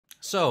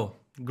So,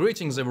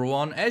 greetings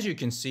everyone. As you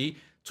can see,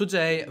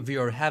 today we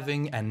are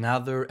having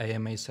another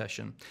AMA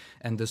session.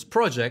 And this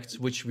project,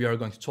 which we are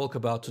going to talk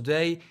about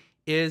today,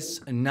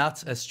 is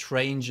not a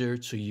stranger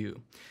to you.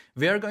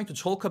 We are going to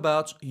talk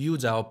about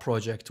Udao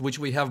project, which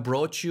we have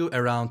brought you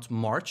around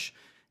March.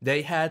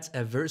 They had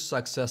a very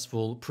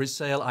successful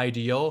pre-sale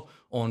IDO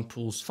on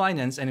Pools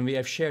Finance, and we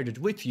have shared it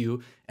with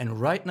you. And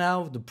right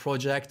now, the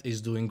project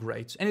is doing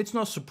great. And it's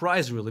no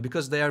surprise, really,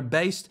 because they are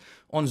based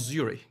on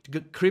Zurich,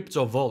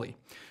 Crypto Valley.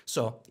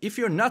 So if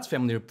you're not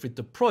familiar with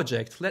the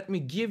project, let me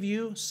give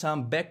you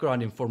some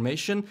background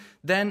information.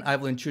 Then I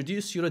will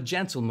introduce you to the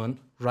gentleman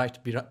right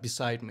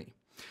beside me.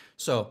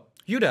 So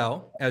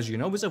Udao, as you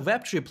know, is a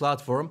Web3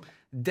 platform.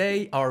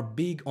 They are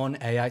big on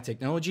AI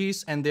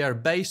technologies, and they are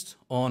based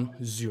on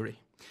Zurich.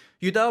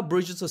 Udao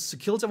bridges the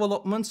skill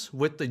development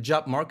with the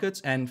job market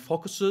and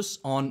focuses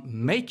on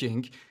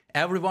making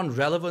everyone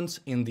relevant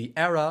in the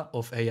era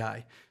of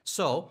AI.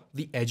 So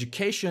the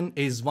education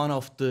is one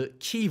of the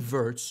key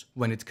words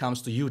when it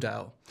comes to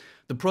Udao.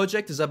 The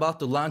project is about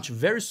to launch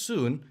very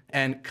soon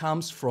and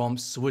comes from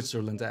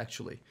Switzerland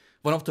actually.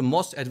 One of the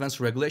most advanced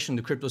regulation in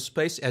the crypto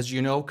space, as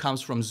you know,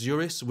 comes from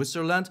Zurich,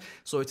 Switzerland.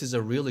 So it is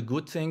a really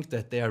good thing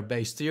that they are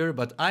based here,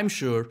 but I'm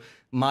sure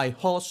my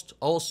host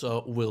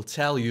also will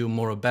tell you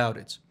more about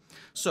it.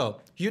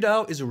 So,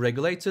 Udao is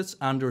regulated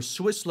under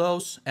Swiss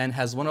laws and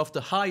has one of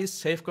the highest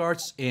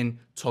safeguards in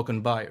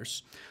token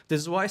buyers. This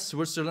is why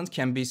Switzerland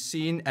can be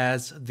seen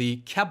as the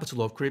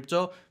capital of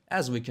crypto,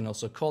 as we can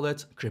also call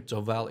it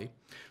Crypto Valley.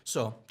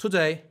 So,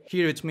 today,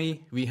 here with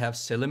me, we have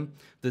Selim,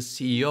 the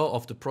CEO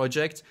of the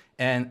project,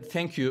 and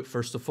thank you,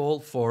 first of all,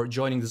 for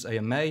joining this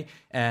AMA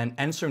and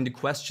answering the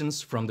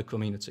questions from the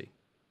community.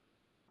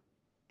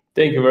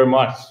 Thank you very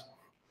much.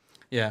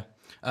 Yeah.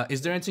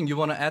 Is there anything you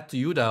want to add to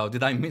Udao?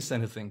 Did I miss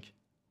anything?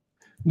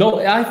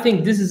 No, I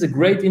think this is a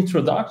great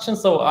introduction.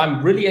 So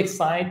I'm really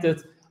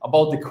excited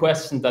about the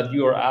question that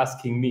you are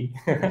asking me.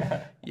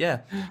 Yeah,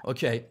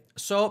 okay.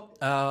 So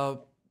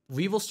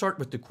we will start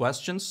with the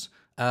questions.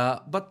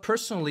 But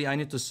personally, I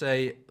need to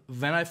say,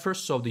 when I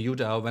first saw the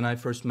Udao, when I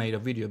first made a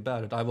video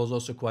about it, I was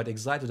also quite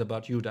excited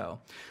about Udao.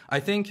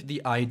 I think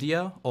the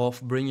idea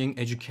of bringing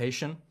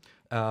education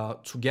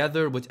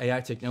together with AI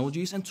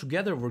technologies and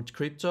together with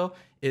crypto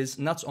is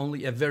not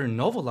only a very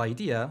novel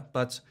idea,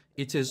 but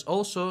it is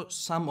also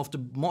some of the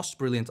most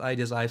brilliant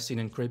ideas I've seen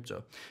in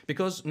crypto.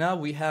 Because now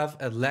we have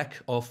a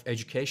lack of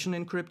education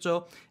in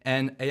crypto,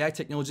 and AI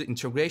technology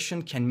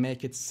integration can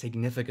make it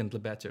significantly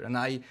better. And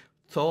I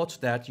thought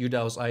that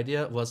Udao's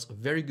idea was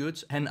very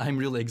good, and I'm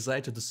really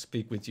excited to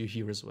speak with you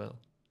here as well.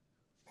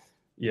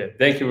 Yeah,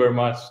 thank you very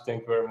much.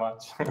 Thank you very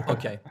much.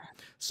 Okay,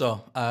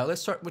 so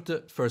let's start with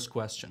the first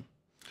question.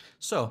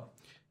 So,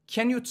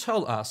 can you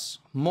tell us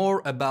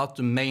more about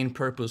the main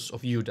purpose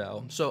of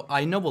Udao? So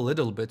I know a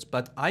little bit,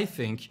 but I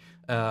think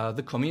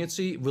the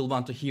community will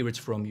want to hear it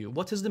from you.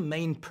 What is the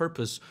main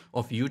purpose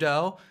of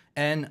Udao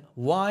and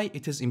why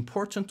it is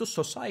important to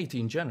society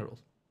in general?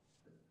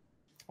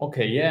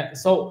 Okay, yeah.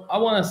 So I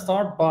want to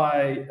start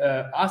by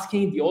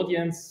asking the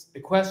audience the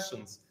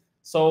questions.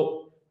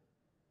 So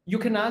you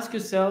can ask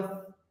yourself,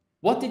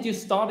 what did you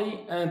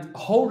study and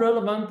how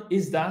relevant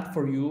is that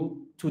for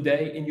you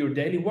today in your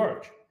daily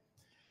work?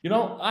 You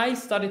know, I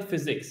studied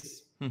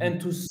physics, and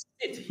to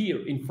sit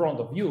here in front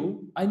of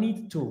you, I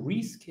need to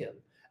reskill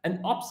and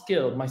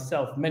upskill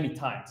myself many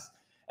times.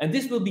 And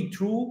this will be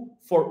true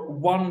for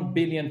 1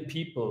 billion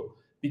people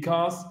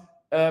because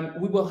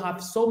we will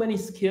have so many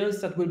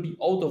skills that will be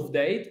out of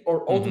date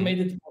or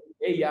automated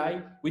by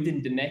AI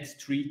within the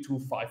next 3 to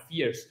 5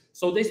 years.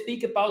 So they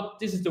speak about,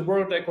 this is the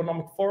World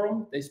Economic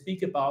Forum, they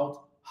speak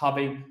about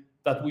having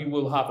that we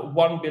will have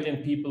 1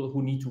 billion people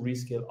who need to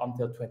reskill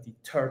until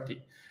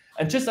 2030.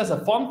 And just as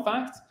a fun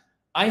fact,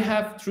 I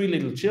have 3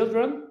 little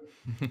children.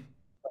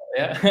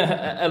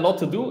 Yeah, a lot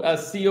to do as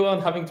CEO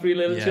and having 3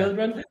 little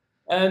children.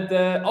 And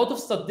out of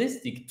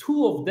statistic,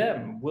 2 of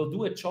them will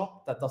do a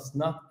job that does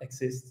not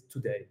exist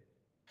today.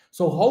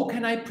 So how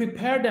can I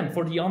prepare them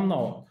for the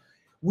unknown?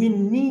 We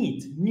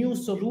need new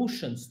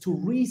solutions to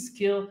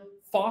reskill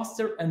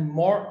faster and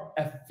more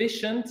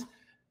efficient.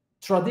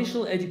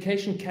 Traditional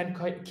education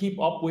can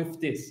keep up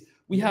with this.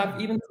 We have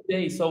even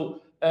today,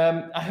 so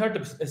I heard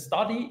a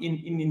study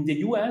in the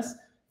US,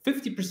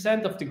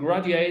 50% of the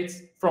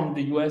graduates from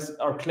the US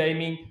are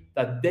claiming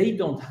that they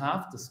don't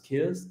have the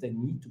skills they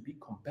need to be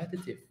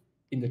competitive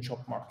in the job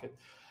market.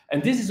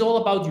 And this is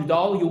all about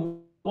Udao.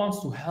 You want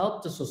to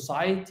help the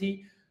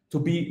society to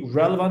be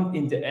relevant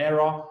in the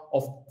era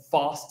of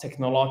fast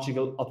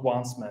technological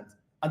advancement.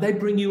 And I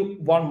bring you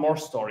one more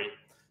story.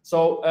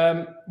 So,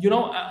 you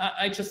know,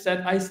 I just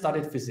said I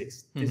studied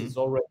physics. This is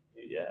already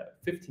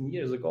 15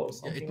 years ago.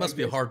 It must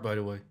be hard, by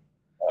the way.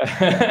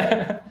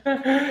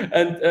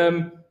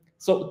 And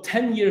so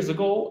 10 years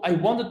ago, I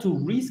wanted to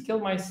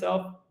reskill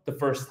myself the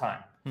first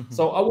time.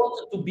 So I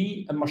wanted to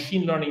be a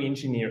machine learning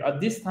engineer. At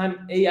this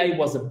time, AI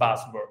was a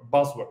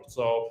buzzword.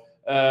 So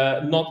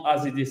not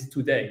as it is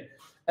today.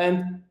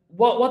 And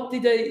what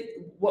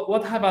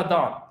have I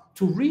done?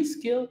 To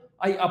reskill,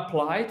 I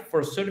applied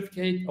for a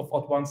certificate of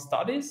advanced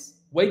studies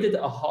waited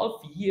a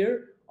half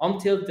year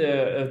until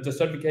the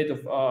certificate of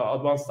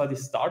advanced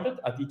studies started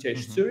at ETH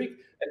Zurich,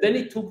 and then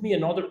it took me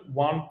another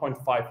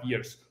 1.5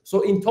 years.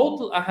 So in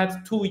total, I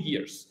had 2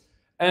 years.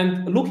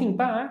 And looking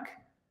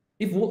back,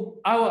 if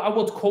I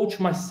would coach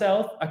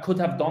myself, I could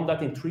have done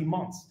that in 3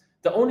 months.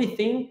 The only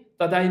thing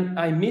that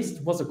I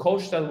missed was a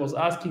coach that was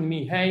asking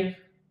me, hey,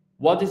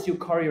 what is your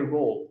career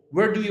goal?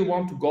 Where do you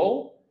want to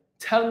go?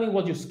 Tell me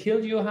what your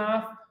skill you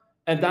have.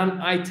 And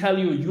then I tell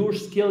you your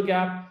skill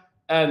gap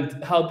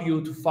and help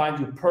you to find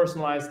your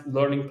personalized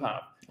learning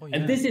path. Oh, yeah.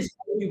 And this is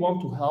how we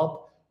want to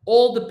help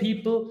all the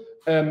people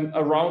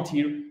around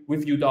here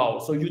with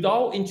Udao. So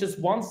Udao, in just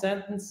one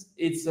sentence,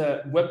 it's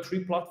a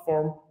Web3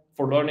 platform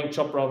for learning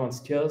job relevant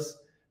skills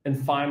and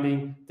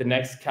finding the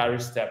next career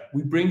step.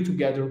 We bring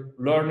together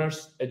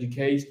learners,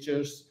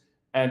 educators,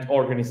 and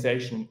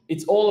organization.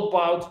 It's all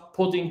about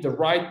putting the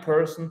right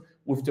person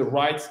with the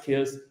right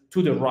skills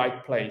to the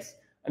right place.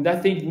 And I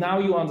think now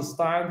you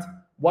understand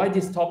why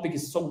this topic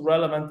is so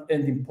relevant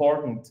and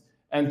important.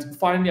 And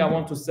finally, I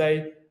want to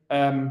say,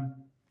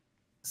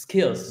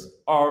 skills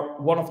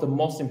are one of the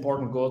most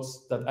important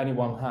goods that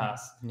anyone has.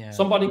 Yeah.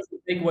 Somebody can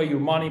take away your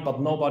money, but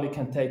nobody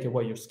can take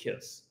away your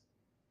skills.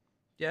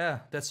 Yeah,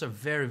 that's a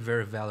very,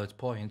 very valid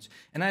point.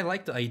 And I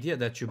like the idea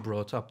that you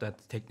brought up,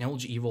 that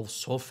technology evolves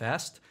so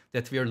fast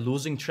that we are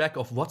losing track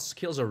of what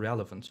skills are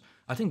relevant.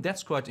 I think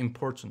that's quite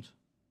important.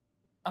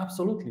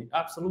 Absolutely,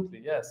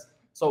 absolutely, yes.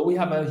 So we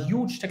have a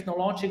huge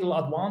technological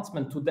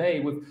advancement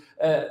today with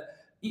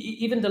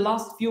even the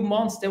last few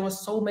months, there were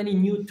so many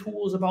new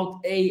tools about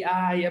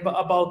AI,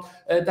 about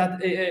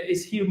that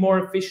is here more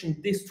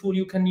efficient. This tool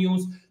you can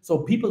use. So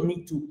people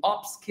need to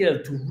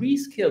upskill, to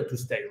reskill, to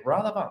stay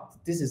relevant.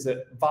 This is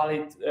a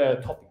valid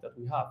topic that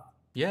we have.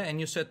 Yeah, and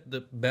you said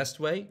the best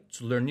way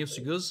to learn new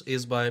skills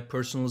is by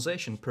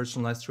personalization,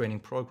 personalized training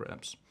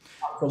programs.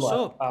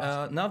 So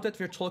now that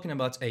we're talking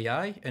about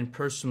AI and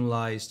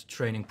personalized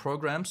training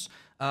programs,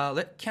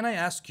 can I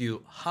ask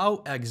you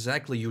how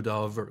exactly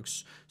Udao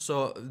works?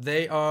 So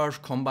they are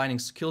combining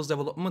skills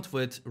development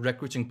with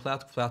recruiting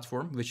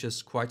platform, which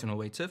is quite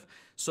innovative.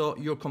 So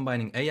you're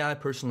combining AI,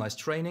 personalized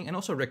training, and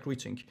also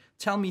recruiting.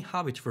 Tell me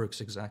how it works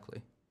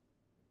exactly.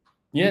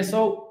 Yeah,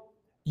 so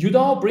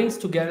Udao brings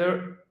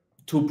together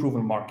two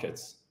proven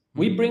markets.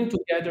 We bring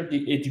together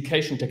the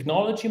education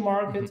technology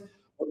market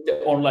with the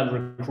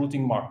online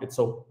recruiting market.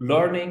 So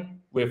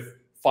learning with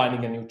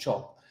finding a new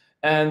job.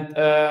 And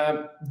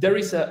there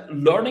is a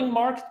learning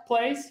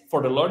marketplace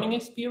for the learning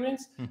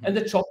experience and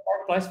the job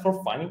marketplace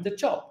for finding the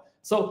job.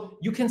 So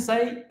you can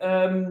say,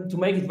 to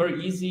make it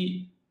very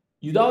easy,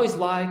 Udao is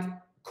like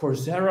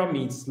Coursera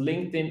meets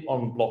LinkedIn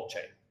on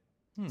blockchain.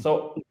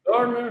 So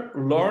learner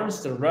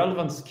learns the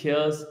relevant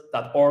skills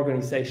that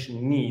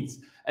organization needs.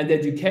 And the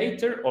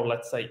educator, or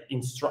let's say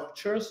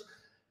instructors,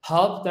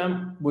 help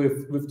them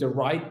with the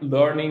right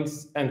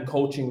learnings and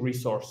coaching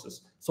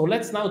resources. So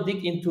let's now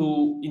dig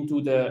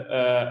into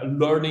the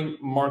learning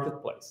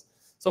marketplace.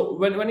 So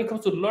when it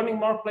comes to the learning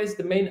marketplace,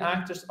 the main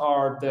actors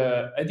are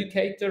the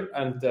educator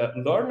and the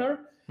learner.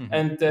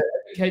 And the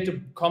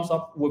educator comes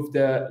up with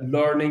the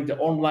learning, the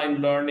online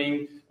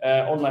learning,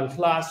 online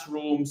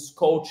classrooms,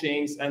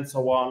 coachings, and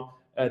so on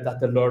that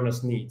the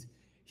learners need.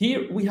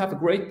 Here we have a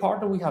great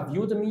partner. We have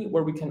Udemy,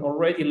 where we can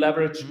already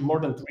leverage more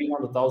than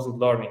 300,000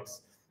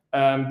 learnings.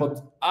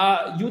 But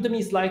Udemy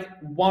is like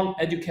one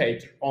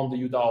educator on the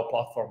Udao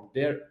platform.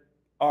 There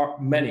are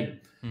many.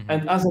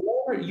 And as a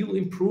learner, you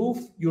improve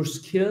your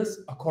skills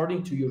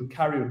according to your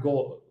career's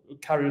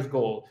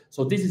goal.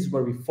 So this is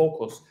where we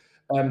focus.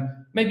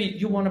 Maybe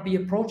you want to be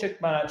a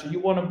project manager, you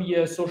want to be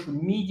a social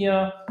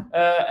media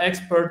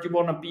expert, you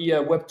want to be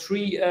a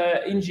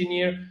Web3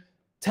 engineer.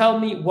 Tell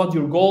me what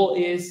your goal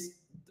is.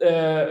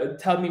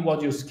 Tell me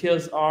what your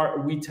skills are.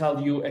 We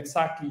tell you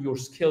exactly your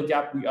skill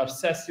gap. We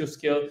assess your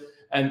skill.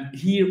 And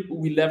here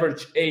we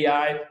leverage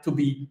AI to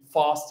be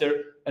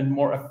faster and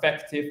more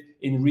effective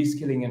in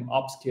reskilling and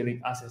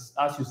upskilling,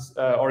 as you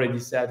already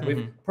said,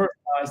 with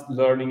personalized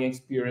learning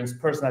experience,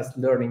 personalized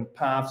learning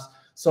paths.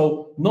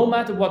 So no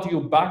matter what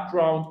your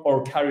background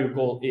or career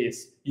goal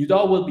is,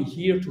 Udao will be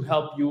here to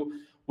help you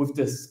with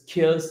the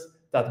skills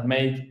that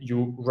make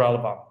you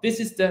relevant. This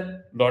is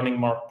the learning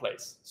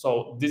marketplace.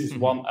 So this is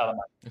one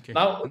element. Okay.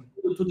 Now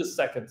to the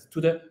second,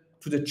 to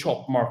the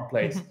job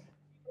marketplace.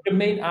 The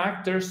main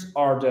actors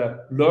are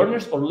the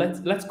learners, or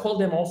let's call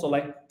them also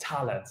like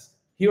talents.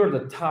 Here are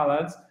the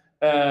talents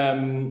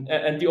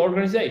and the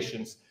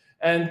organizations.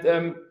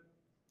 And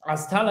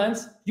as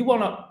talents, you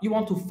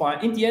want to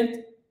find, in the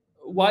end,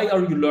 why are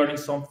you learning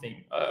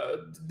something?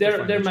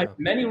 There might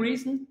be many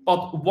reasons,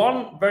 but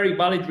one very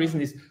valid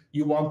reason is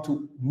you want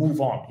to move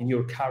on in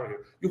your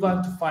career. You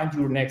want to find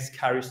your next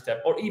career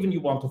step, or even you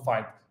want to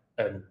find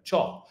a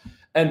job.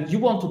 And you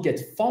want to get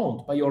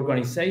found by your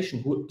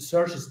organization who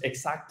searches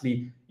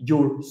exactly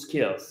your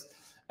skills.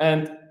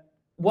 And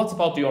what's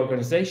about the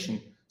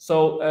organization?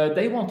 So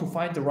they want to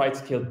find the right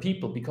skilled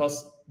people,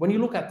 because when you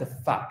look at the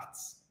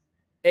facts,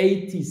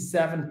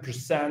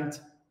 87%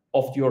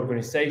 of the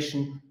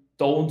organization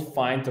don't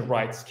find the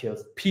right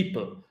skilled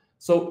people.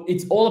 So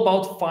it's all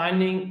about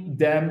finding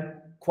them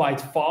quite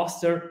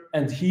faster.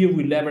 And here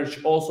we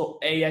leverage also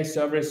AI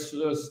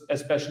services,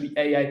 especially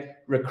AI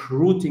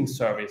recruiting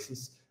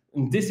services.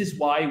 And this is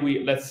why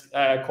let's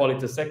call it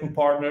the second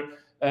partner.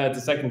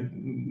 The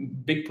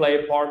second big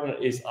player partner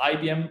is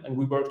IBM, and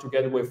we work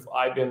together with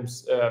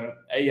IBM's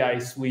AI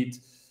suite,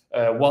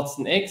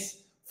 Watson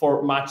X,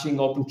 for matching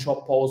open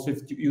job posts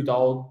with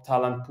Udao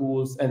talent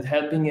pools and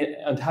having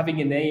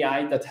an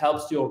AI that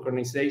helps the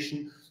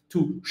organization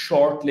to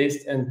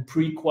shortlist and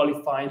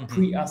pre-qualify,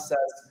 pre-assess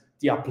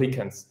the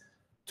applicants.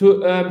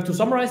 To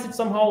summarize it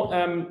somehow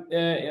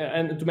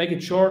and to make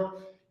it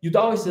short,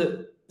 Udao is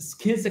a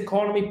skills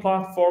economy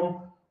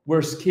platform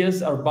where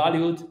skills are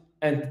valued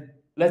and,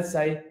 let's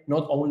say,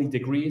 not only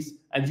degrees.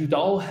 And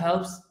Udao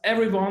helps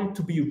everyone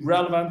to be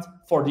relevant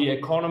for the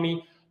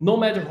economy, no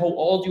matter how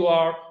old you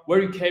are,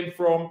 where you came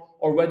from,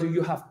 or whether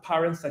you have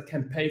parents that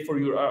can pay for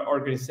your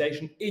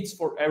organization. It's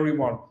for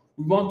everyone.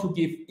 We want to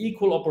give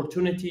equal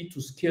opportunity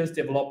to skills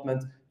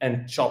development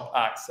and job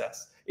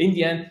access. In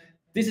the end,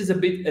 this is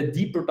a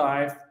deeper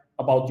dive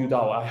about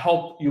Udao. I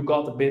hope you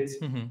got a bit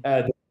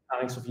the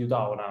mechanics of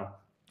Udao now.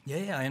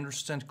 Yeah, I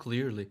understand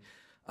clearly.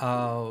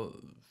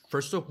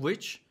 First of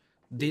which,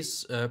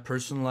 this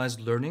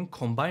personalized learning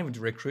combined with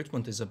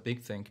recruitment is a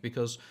big thing,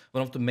 because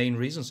one of the main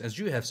reasons, as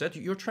you have said,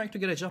 you're trying to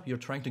get a job, you're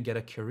trying to get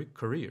a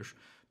career.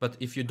 But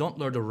if you don't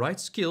learn the right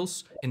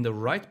skills in the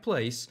right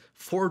place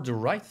for the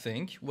right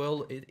thing,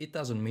 well, it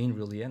doesn't mean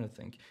really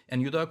anything.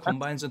 And Udao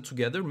combines it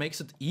together, makes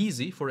it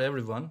easy for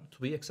everyone to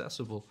be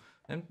accessible.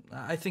 And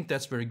I think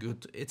that's very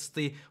good. It's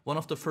one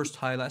of the first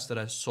highlights that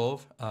I saw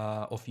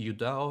of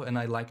Udao, and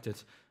I liked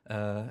it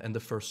in the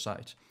first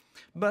sight.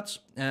 But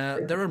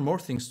there are more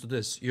things to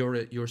this.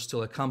 You're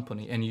still a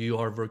company, and you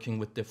are working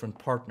with different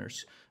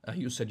partners.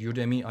 You said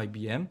Udemy,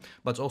 IBM,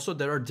 but also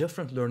there are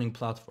different learning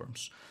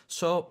platforms.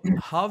 So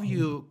how do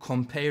you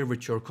compare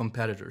with your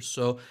competitors?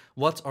 So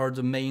what are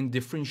the main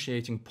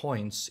differentiating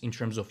points in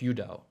terms of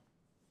Udao?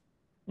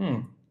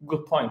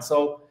 Good point.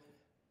 So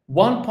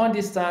one point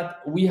is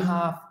that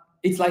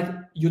it's like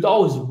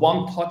Udao is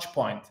one touch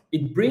point.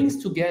 It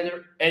brings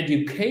together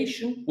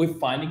education with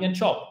finding a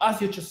job. As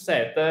you just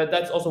said,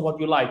 that's also what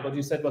you like, what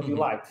you said, what you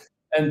like.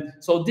 And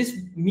so this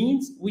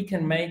means we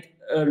can make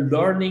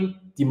learning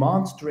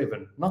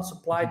demand-driven, not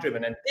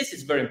supply-driven. And this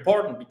is very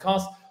important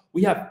because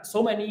we have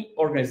so many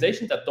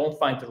organizations that don't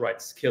find the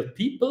right skilled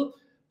people,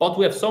 but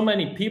we have so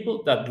many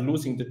people that are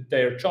losing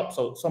their job.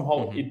 So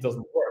somehow it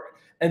doesn't work.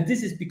 And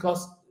this is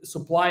because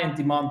supply and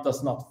demand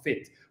does not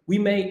fit. We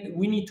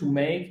need to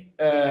make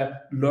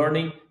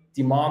learning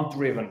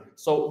demand-driven.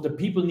 So the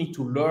people need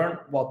to learn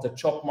what the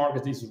job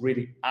market is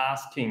really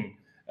asking.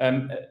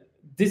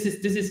 This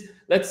is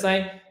let's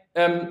say,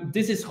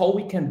 this is how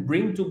we can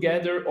bring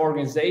together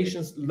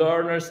organizations,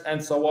 learners,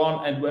 and so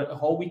on, and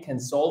how we can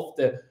solve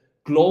the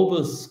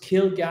global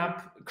skill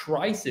gap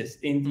crisis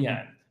in the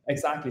end.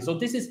 Exactly. So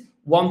this is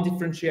one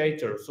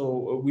differentiator.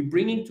 So we're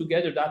bringing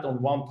together that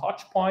on one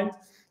touch point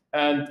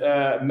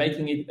and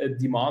making it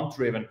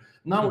demand-driven.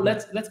 Now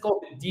let's go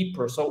a bit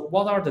deeper. So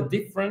what are the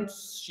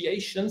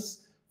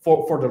differentiations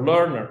for the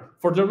learner?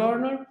 For the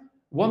learner,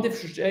 one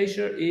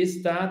differentiator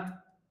is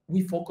that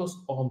we focus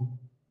on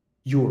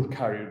your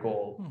career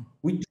goal.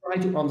 We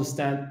try to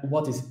understand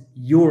what is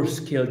your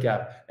skill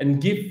gap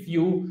and give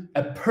you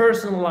a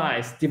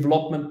personalized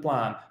development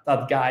plan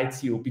that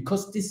guides you,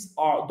 because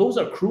those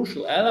are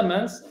crucial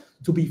elements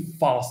to be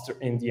faster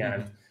in the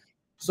end.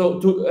 So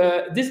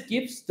this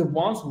gives the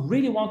ones who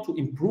really want to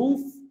improve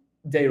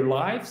their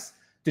lives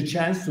the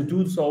chance to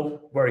do so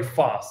very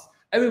fast.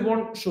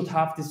 Everyone should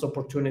have this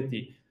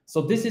opportunity.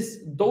 So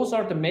those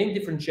are the main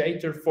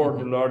differentiator for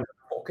the learner,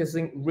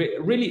 focusing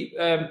really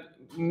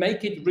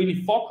make it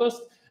really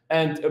focused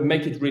and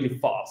make it really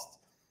fast.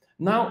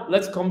 Now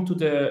let's come to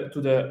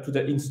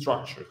the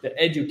instructor, the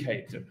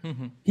educator.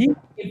 He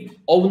gives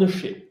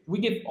ownership. We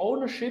give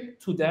ownership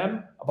to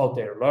them about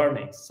their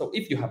learnings. So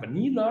if you have an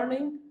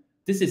e-learning,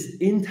 this is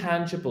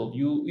intangible.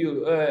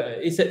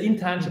 It's an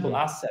intangible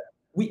asset.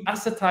 We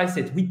assetize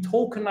it, we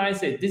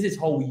tokenize it. This is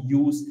how we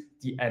use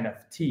the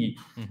NFT.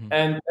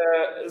 And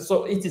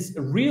so it is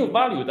real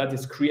value that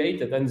is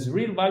created, and it's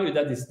real value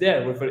that is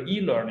there with an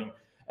e-learning.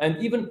 And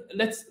even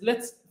let's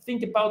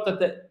think about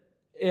that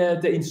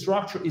the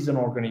instructor is an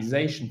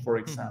organization, for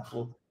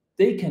example.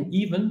 They can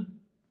even,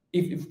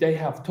 if they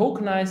have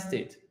tokenized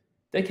it,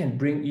 they can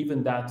bring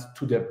even that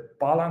to the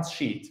balance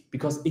sheet,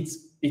 because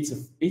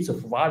it's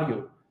of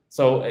value.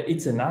 So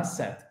it's an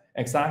asset.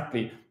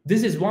 Exactly.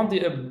 This is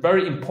a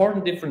very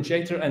important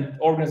differentiator, and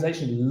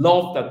organizations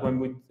love that when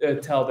we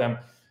tell them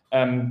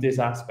this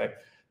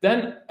aspect.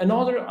 Then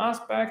another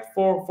aspect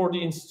for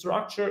the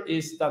instructor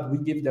is that we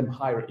give them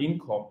higher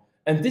income.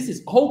 And this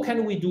is, how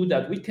can we do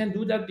that? We can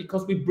do that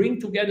because we bring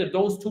together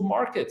those two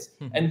markets.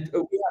 And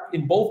we have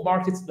in both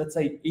markets, let's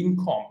say,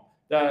 income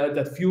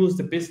that fuels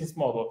the business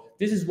model.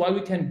 This is why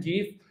we can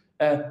give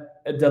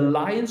the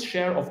lion's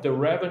share of the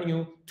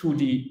revenue to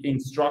the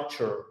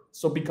instructor.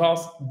 So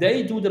because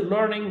they do the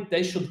learning,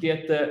 they should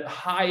get the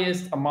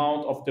highest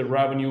amount of the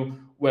revenue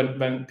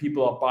when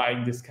people are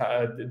buying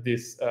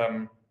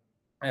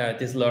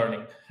this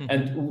learning.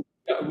 And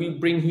we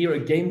bring here a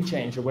game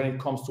changer when it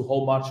comes to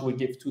how much we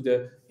give to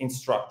the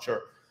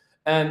instructor.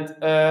 And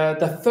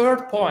the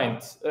third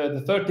point,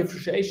 the third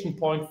differentiation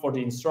point for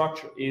the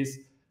instructor is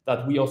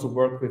that we also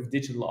work with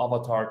digital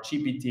avatar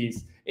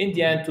GPTs. In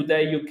the end,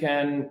 today you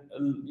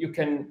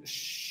can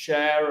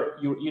share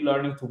your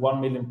e-learning to 1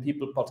 million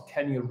people, but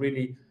can you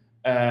really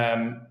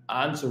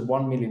answer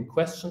 1 million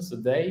questions a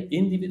day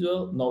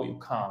individual? No, you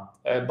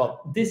can't.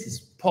 But this is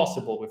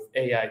possible with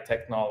AI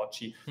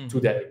technology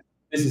today.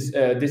 This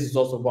is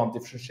also one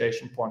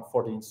differentiation point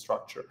for the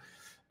instructor.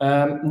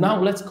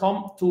 Now let's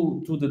come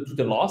to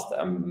the last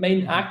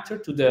main actor,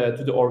 to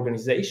the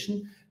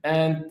organization.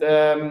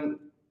 And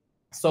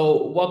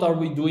so what are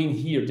we doing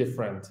here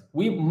different?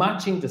 We're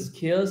matching the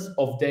skills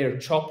of their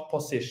job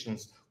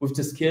positions with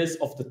the skills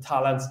of the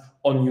talents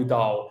on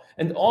Udao.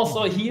 And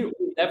also here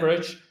we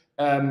leverage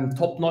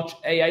top-notch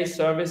AI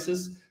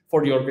services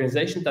for the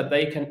organization that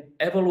they can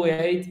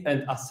evaluate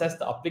and assess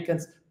the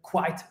applicants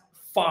quite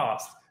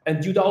fast.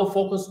 And Udao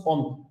focus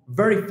on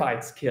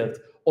verified skills,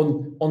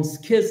 on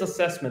skills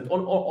assessment,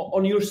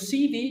 on your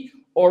CV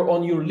or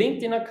on your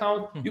LinkedIn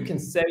account. You can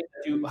say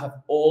that you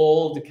have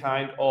all the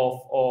kind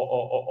of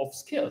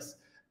skills,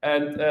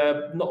 and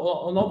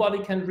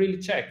nobody can really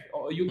check.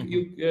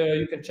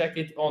 You can check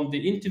it on the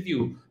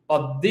interview,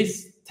 but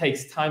this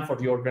takes time for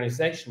the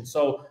organization.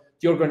 So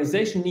the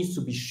organization needs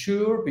to be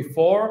sure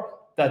before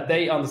that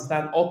they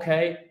understand,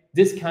 okay,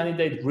 this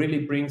candidate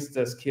really brings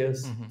the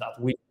skills that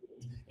we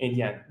need in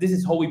the end. This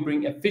is how we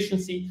bring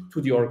efficiency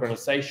to the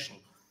organization.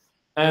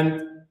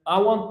 And I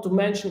want to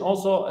mention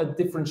also a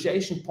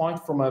differentiation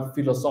point from a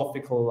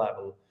philosophical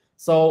level.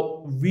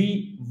 So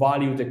we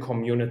value the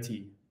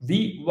community.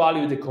 We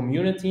value the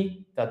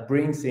community that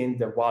brings in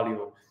the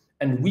value.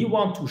 And we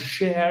want to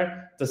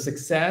share the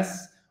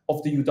success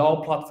of the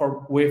Udao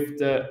platform with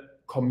the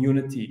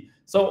community.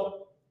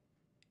 So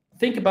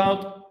think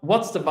about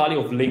what's the value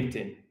of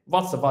LinkedIn?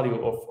 What's the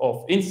value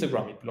of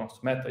Instagram? It belongs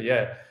to Meta,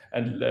 yeah,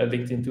 and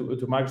LinkedIn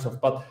to Microsoft.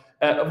 But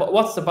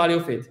what's the value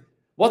of it?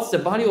 What's the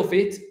value of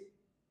it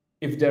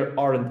if there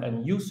aren't a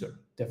user?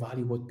 The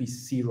value would be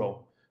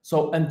zero.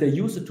 So, and the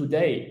user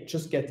today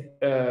just get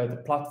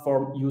the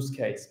platform use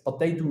case, but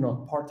they do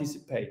not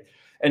participate.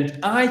 And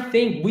I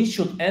think we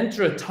should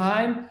enter a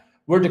time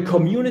where the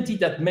community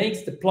that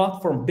makes the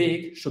platform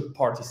big should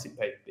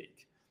participate big.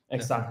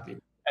 Exactly.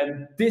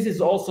 And this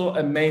is also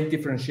a main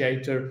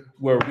differentiator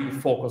where we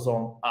focus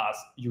on as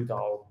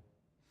Udao.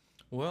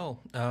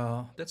 Well,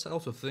 that's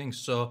also thing.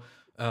 So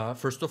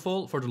first of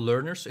all, for the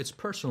learners, it's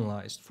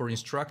personalized. For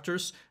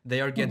instructors,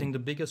 they are getting the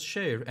biggest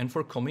share. And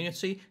for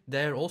community,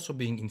 they are also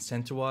being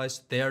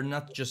incentivized. They are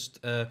not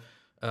just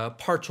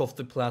part of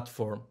the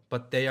platform,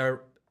 but they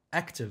are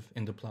active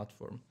in the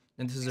platform.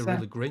 And this is a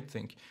really great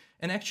thing.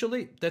 And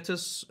actually, that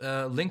is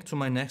linked to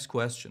my next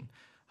question.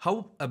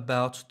 How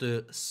about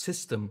the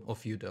system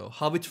of Udao?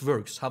 How it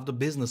works, how the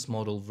business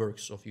model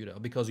works of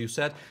Udao? Because you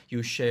said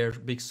you share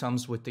big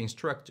sums with the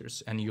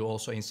instructors and you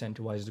also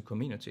incentivize the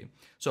community.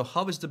 So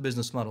how is the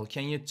business model?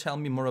 Can you tell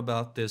me more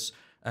about this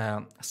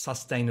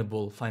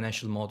sustainable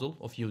financial model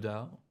of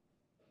Udao?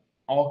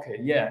 Okay,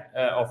 yeah,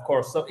 of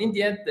course. So in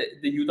the end,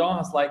 the Udao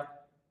has like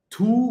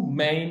two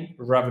main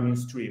revenue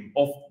streams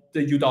of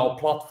the Udao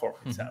platform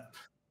itself.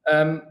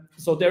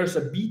 So there's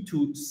a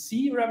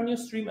B2C revenue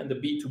stream and the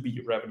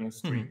B2B revenue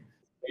stream.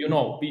 You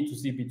know,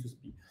 B2C,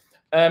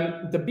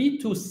 B2B. The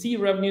B2C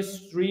revenue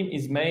stream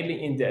is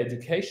mainly in the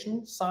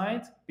education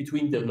side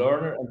between the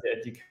learner and the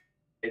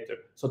educator.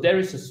 So there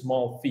is a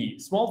small fee.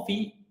 Small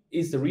fee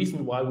is the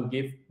reason why we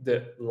give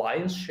the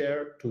lion's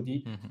share to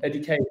the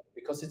educator,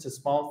 because it's a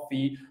small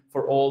fee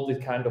for all the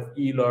kind of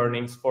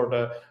e-learnings, for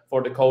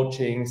the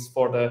coachings,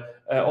 for the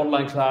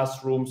online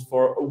classrooms,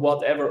 for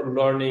whatever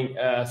learning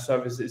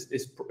services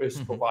is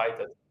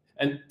provided.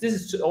 And this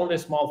is only a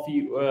small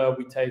fee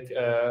we take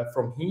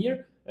from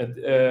here, and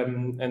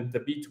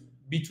the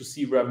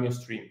B2C revenue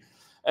stream.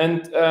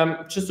 And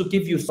just to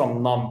give you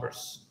some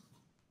numbers,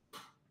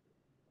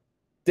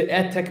 the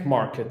edtech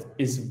market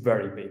is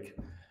very big.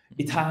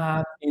 It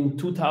had in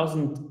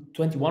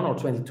 2021 or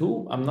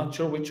 22, I'm not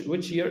sure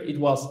which year, it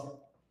was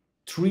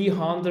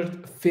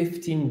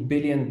 $315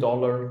 billion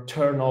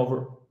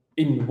turnover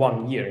in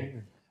 1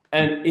 year.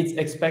 And it's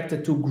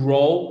expected to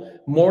grow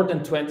more than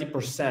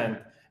 20%.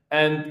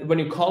 And when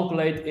you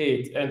calculate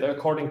it, and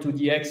according to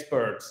the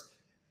experts,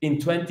 in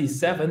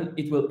 27,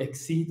 it will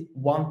exceed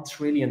 $1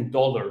 trillion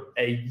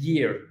a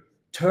year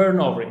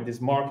turnover in this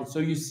market. So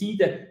you see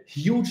the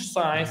huge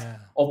size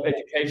of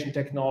education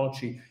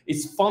technology.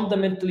 It's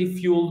fundamentally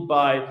fueled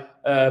by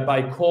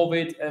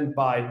COVID and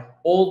by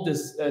all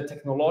this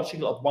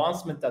technological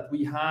advancement that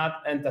we had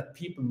and that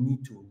people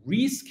need to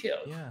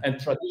reskill and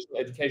traditional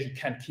education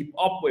can keep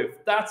up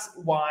with. That's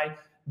why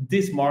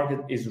this market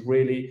is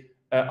really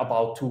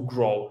about to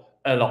grow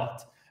a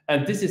lot.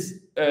 And this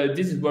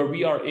is where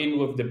we are in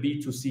with the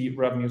B2C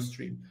revenue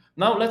stream.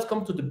 Now let's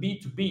come to the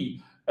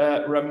B2B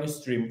revenue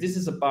stream. This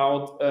is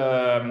about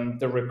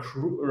the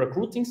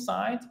recruiting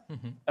side,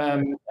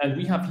 and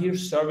we have here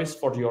service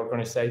for the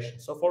organization.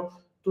 So for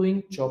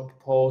doing job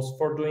posts,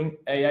 for doing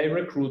AI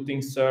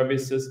recruiting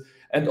services.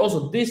 And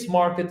also this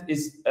market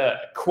is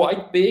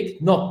quite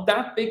big, not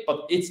that big,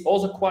 but it's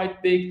also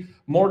quite big,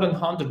 more than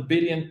 100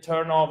 billion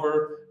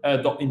turnover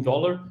in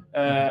dollar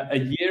a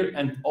year.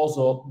 And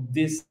also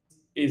this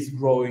is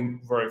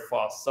growing very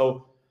fast.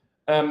 So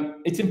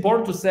it's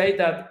important to say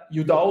that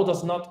Udao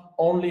does not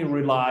only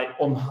rely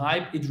on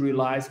hype, it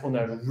relies on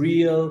a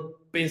real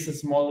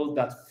business model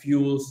that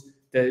fuels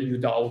the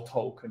Udao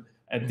token.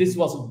 And this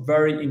was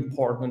very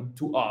important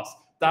to us.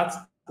 That's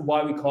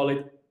why we call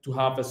it to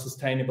have a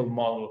sustainable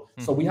model.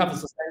 So we have a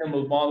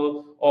sustainable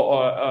model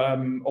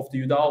of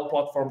the Udao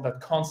platform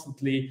that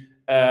constantly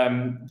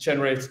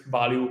generates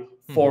value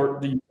for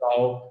the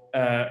Udao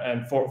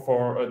and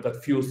for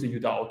that fuels the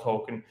Udao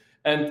token.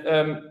 And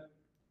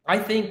I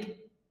think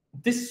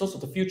this is also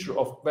the future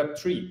of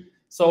Web3.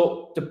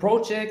 So the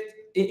project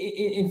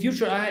in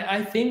future,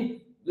 I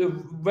think the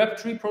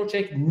Web3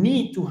 project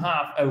need to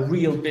have a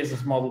real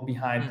business model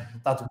behind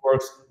that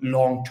works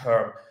long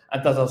term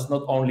and that does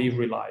not only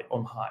rely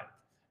on hype.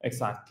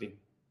 Exactly.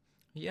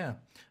 Yeah,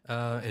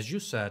 as you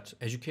said,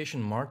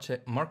 education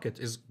market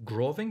is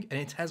growing and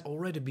it has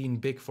already been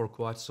big for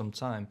quite some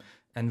time.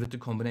 And with the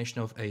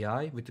combination of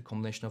AI, with the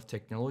combination of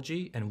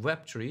technology and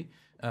Web3,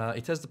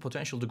 it has the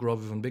potential to grow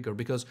even bigger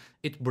because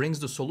it brings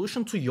the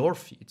solution to your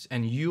feet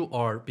and you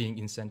are being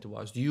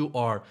incentivized. You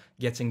are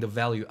getting the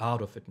value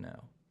out of it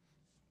now.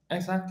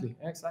 Exactly.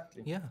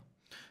 Yeah.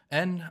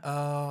 And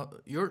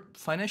your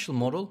financial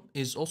model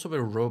is also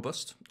very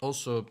robust.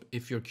 Also,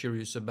 if you're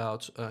curious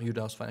about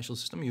Udao's financial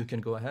system, you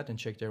can go ahead and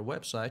check their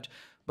website.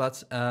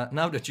 But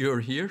now that you're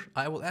here,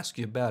 I will ask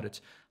you about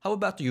it. How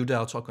about the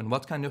Udao token?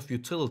 What kind of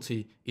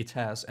utility it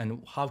has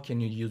and how can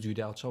you use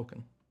Udao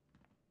token?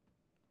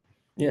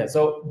 Yeah,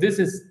 so this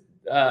is,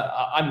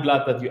 I'm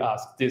glad that you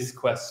asked this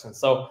question.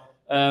 So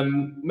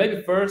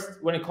maybe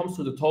first, when it comes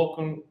to the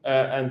token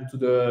and to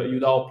the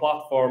Udao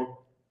platform,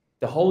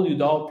 the whole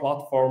Udao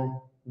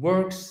platform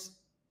works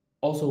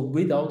also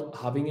without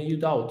having a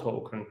Udao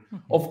token.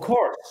 Of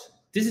course,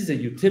 this is a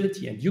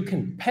utility and you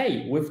can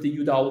pay with the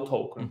Udao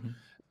token.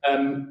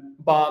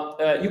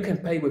 But you can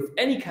pay with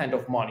any kind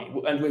of money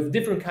and with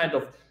different kind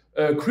of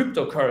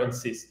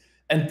cryptocurrencies.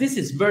 And this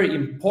is very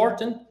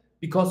important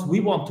because we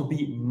want to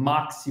be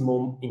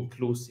maximum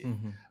inclusive.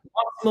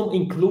 Maximum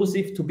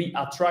inclusive to be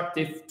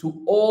attractive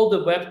to all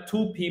the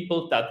Web2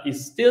 people that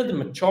is still the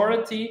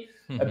majority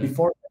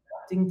before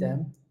adapting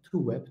them to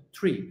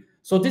Web3.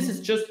 So this is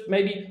just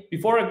maybe,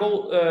 before I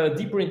go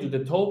deeper into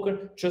the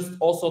token, just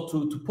also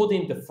to put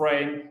in the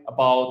frame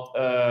about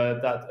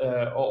that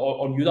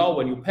on Udao,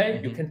 when you pay,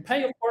 you can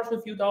pay, of course,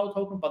 with Udao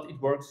token, but it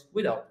works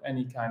without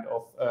any kind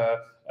of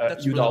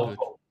That's Udao really good.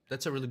 token.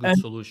 That's a really good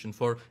solution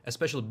for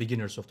especially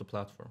beginners of the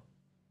platform.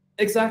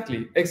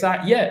 Exactly.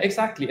 Yeah,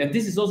 exactly. And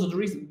this is also the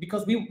reason,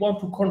 because we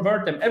want to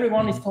convert them.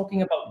 Everyone is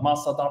talking about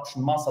mass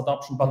adoption,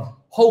 but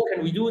how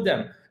can we do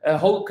them?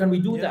 How can we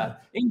do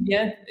that? In the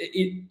end,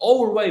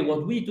 our way,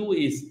 what we do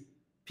is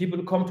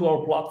people come to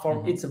our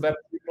platform. It's a Web3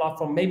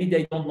 platform. Maybe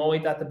they don't know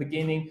it at the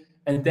beginning,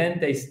 and then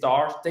they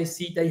start. They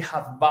see they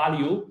have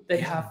value.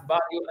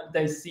 And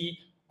they see,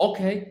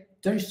 okay,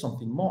 there is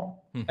something more.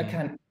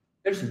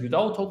 There's a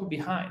Udao token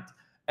behind.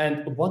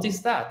 And what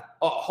is that?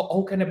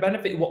 How can I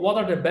benefit? What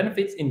are the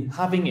benefits in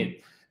having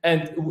it?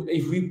 And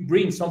if we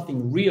bring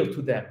something real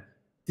to them,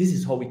 this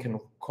is how we can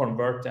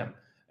convert them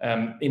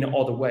in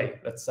another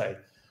way, let's say.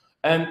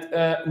 And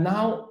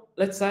now,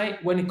 let's say,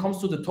 when it comes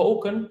to the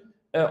token,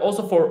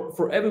 also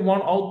for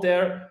everyone out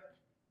there,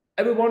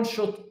 everyone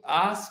should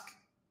ask,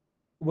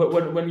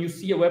 when you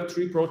see a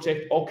Web3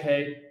 project,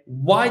 okay,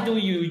 why do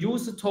you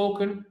use the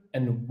token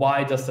and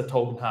why does the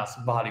token has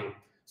value?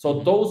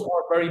 So those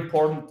are very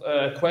important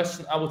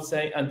questions, I would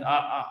say, and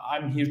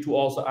I'm here to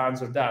also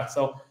answer that.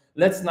 So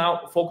let's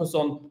now focus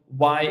on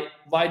why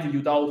the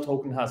Udao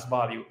token has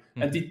value.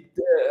 And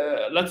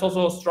let's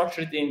also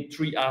structure it in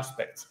three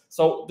aspects.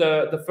 So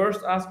the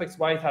first aspect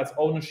why it has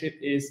ownership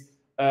is,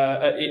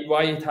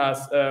 why it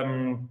has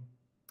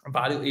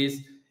value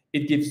is,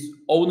 it gives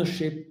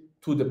ownership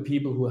to the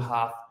people who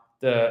have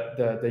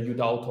the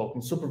Udao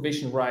token,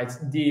 supervision rights,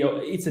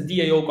 DAO. It's a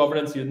DAO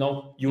governance,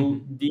 DAO,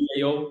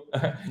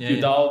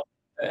 Udao,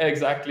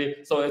 exactly.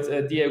 So it's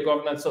a DAO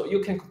governance. So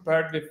you can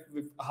compare it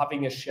with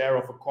having a share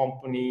of a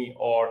company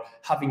or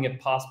having a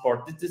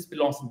passport. This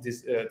belongs in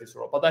this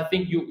role. But I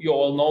think you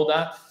all know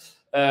that.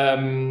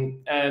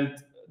 And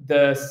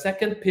the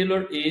second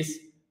pillar is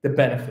the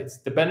benefits.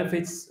 The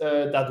benefits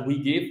that we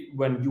give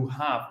when you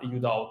have a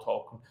Udao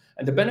token.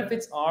 And the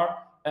benefits are,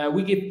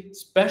 we give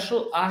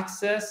special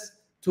access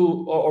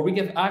to, or we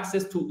give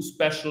access to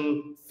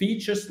special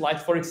features, like,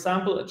 for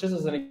example, just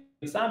as an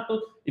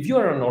example, if you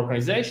are an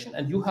organization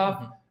and you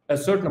have a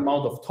certain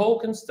amount of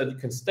tokens that you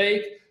can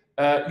stake,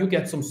 you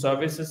get some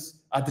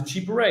services at a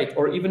cheaper rate,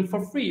 or even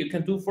for free. You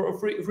can do for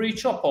a free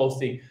job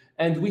posting.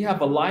 And we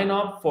have a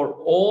lineup for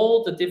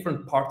all the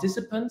different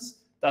participants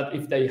that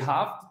if they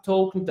have the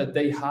token, that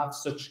they have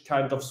such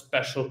kind of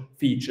special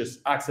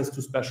features, access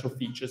to special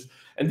features.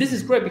 And this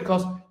is great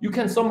because you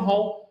can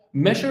somehow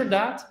measure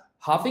that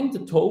having the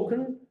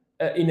token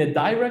in a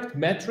direct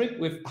metric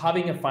with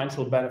having a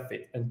financial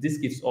benefit, and this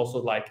gives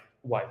also like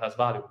why it has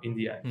value in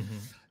the end.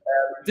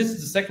 This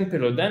is the second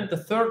pillar. Then the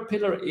third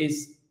pillar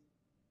is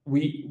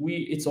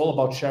it's all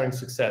about sharing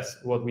success,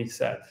 what we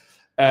said,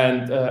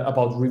 and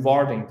about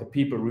rewarding the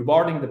people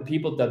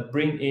that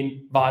bring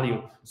in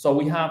value. So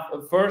we have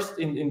first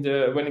in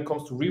the when it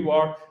comes to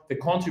reward, the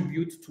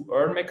contribute to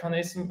earn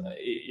mechanism.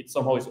 It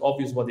somehow is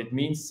obvious what it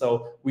means.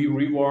 So we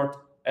reward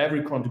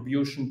every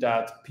contribution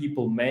that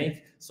people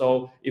make.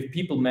 So if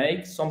people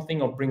make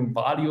something or bring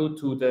value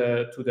to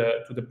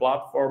the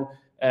platform,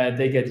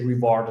 they get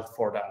rewarded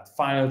for that,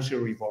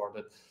 financially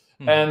rewarded.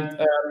 And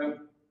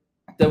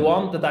the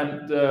one that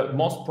I'm the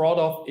most proud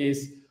of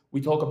is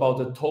we talk about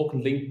the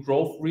token linked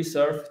growth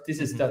reserve. This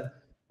is that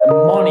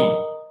money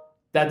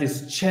that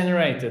is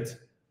generated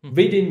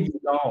within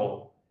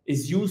Udao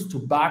is used to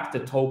back the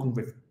token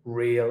with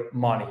real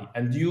money.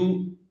 And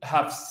you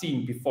have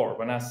seen before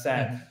when I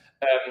said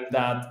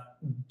that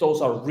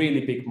those are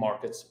really big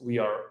markets we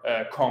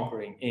are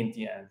conquering in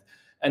the end.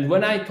 And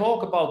when I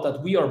talk about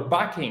that we are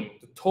backing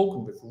the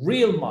token with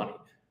real money,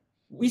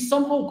 we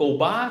somehow go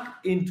back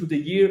into the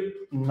year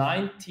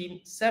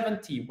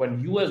 1970 when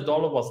US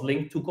dollar was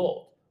linked to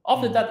gold.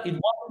 After that, it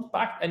wasn't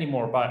backed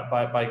anymore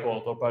by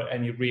gold or by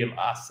any real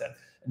asset.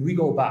 And we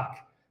go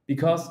back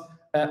because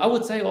I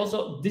would say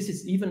also this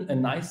is even a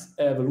nice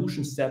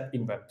evolution step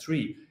in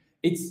Web3.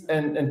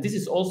 And this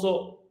is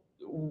also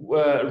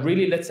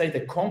really, let's say,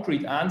 the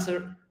concrete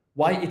answer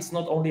why it's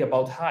not only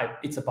about hype,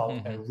 it's about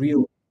a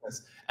real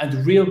business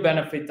and real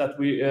benefit that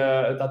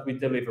we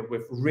deliver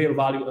with real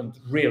value and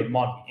real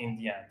money in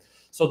the end.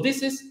 So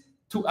this is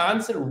to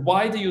answer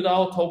why the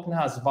Udao token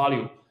has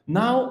value.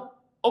 Now,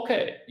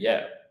 okay,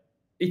 yeah,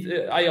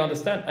 I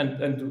understand.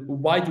 And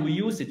why do we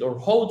use it or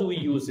how do we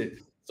use it?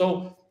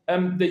 So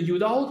the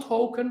Udao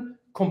token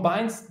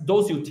combines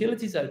those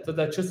utilities that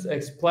I just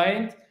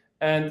explained,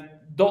 and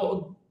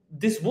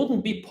this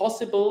wouldn't be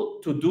possible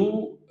to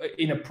do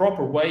in a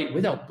proper way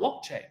without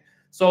blockchain.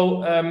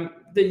 So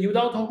the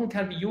Udao token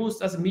can be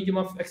used as a medium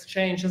of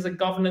exchange, as a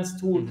governance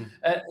tool,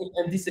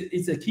 and this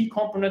is a key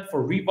component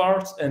for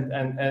rewards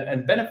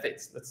and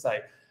benefits, let's say.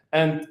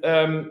 And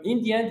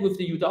in the end, with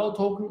the Udao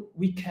token,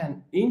 we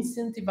can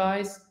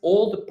incentivize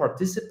all the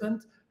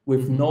participants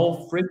with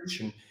no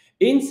friction,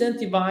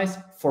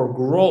 incentivize for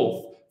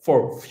growth,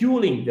 for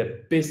fueling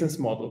the business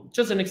model.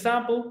 Just an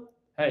example.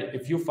 Hey,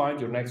 if you find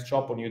your next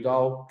job on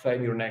Udao,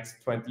 claim your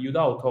next 20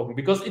 Udao token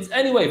because it's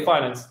anyway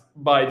financed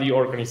by the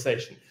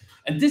organization.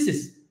 And this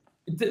is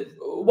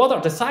what are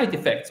the side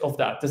effects of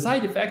that? The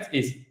side effect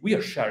is we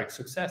are sharing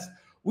success.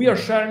 We are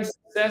sharing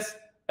success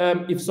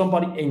if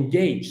somebody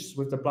engages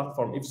with the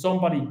platform, if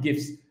somebody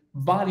gives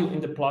value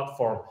in the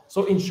platform.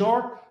 So in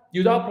short,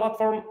 Udao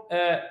platform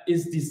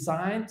is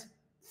designed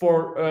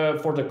for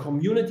the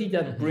community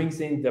that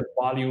brings in the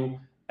value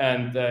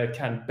and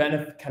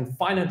can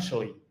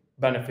financially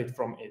benefit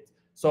from it.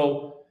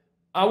 So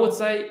I would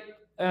say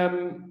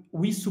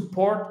we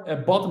support a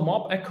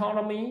bottom-up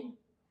economy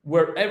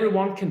where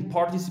everyone can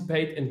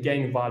participate and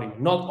gain value,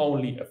 not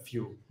only a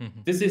few.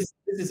 This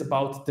is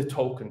about the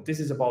token. This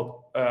is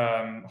about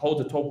how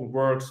the token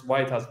works,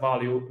 why it has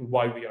value, and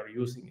why we are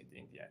using it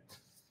in the end.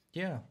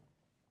 Yeah,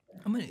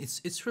 I mean,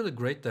 it's really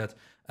great that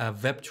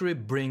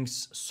Web3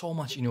 brings so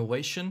much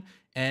innovation,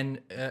 and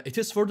it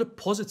is for the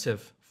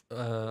positive.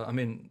 I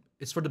mean,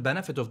 it's for the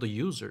benefit of the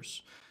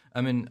users. I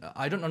mean,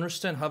 I don't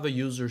understand how the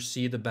users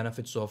see the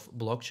benefits of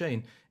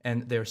blockchain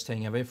and they're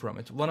staying away from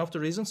it. One of the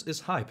reasons is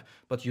hype,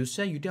 but you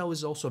say Udao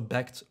is also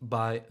backed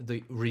by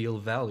the real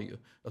value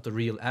of the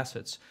real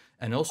assets.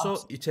 And also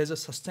it has a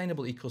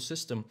sustainable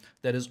ecosystem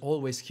that is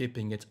always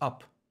keeping it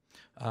up.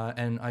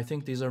 And I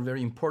think these are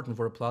very important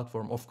for a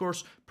platform. Of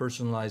course,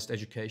 personalized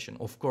education,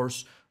 of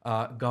course,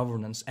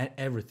 governance and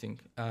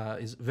everything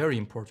is very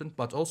important,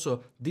 but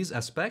also this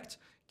aspect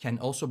can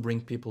also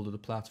bring people to the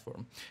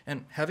platform.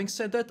 And having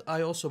said that,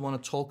 I also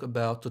want to talk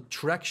about the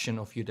traction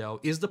of Udao.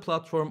 Is the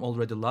platform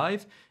already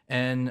live?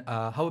 And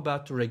how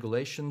about the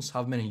regulations?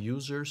 How many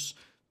users?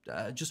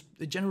 Just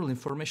general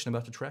information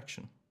about the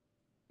traction.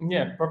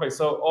 Yeah, perfect.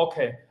 So,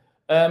 okay.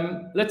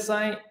 Let's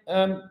say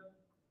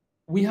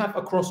we have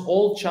across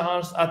all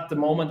channels at the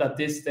moment at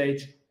this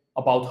stage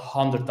about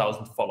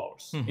 100,000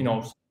 followers, you know,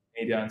 social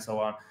media and so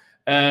on.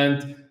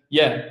 And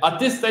yeah, at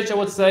this stage, I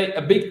would say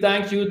a big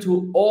thank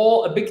to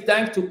all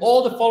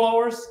the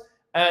followers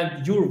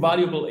and your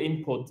valuable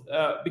input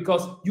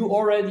because you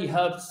already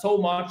helped so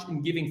much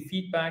in giving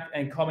feedback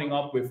and coming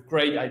up with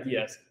great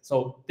ideas.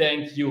 So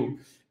thank you.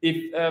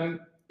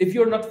 If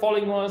you're not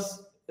following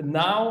us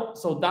now,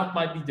 so that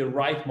might be the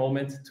right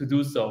moment to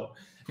do so.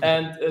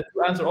 And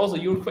to answer also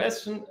your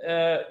question,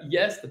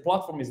 yes, the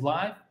platform is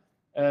live.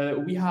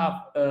 We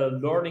have a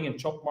learning and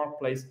job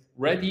marketplace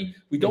ready.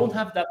 We don't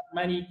have that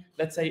many,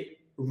 let's say,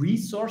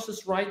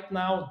 resources right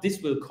now.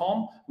 This will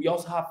come. We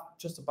also have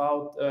just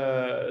about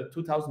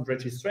 2,000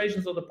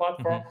 registrations on the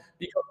platform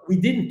because we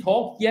didn't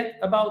talk yet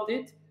about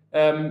it.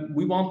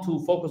 We want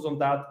to focus on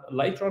that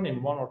later on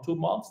in 1 or 2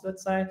 months,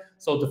 let's say.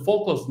 So the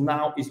focus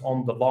now is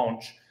on the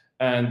launch.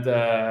 and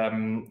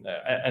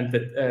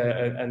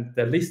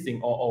the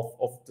listing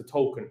of the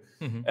token.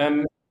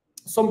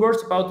 Some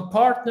words about the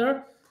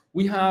partner.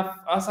 We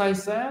have, as I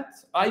said,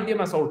 IBM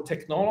as our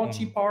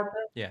technology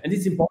partner, and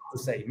it's important to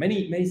say.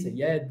 Many may say,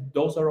 yeah,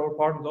 those are our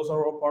partner,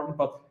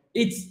 but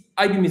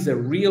IBM is a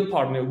real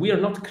partner. We are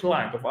not a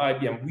client of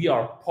IBM. We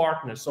are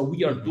partners. So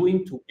we are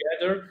doing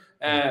together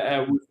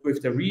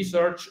with the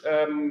research,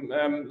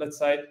 let's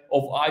say,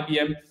 of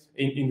IBM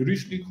in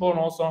Rüschlikon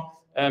also,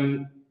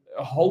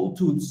 how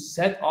to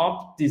set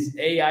up these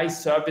AI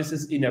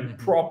services in a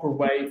proper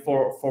way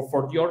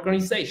for the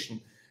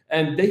organization.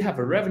 And they have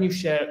a revenue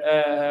share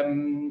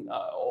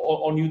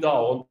on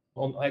Udao,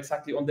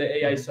 on the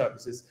AI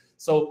services.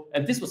 So,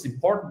 and this was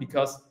important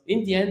because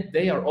in the end,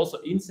 they are also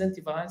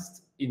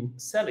incentivized in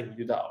selling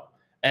Udao.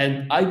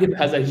 And IBM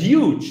has a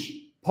huge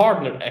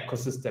partner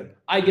ecosystem.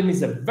 IBM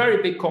is a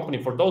very big company.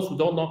 For those who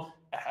don't know,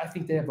 I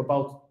think they have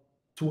about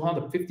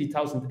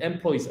 250,000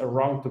 employees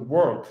around the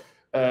world.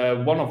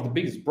 One of the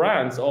biggest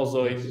brands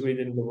also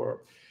within the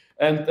world.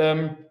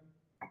 And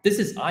this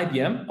is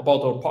IBM,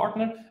 about our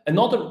partner.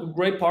 Another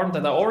great partner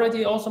that I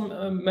already also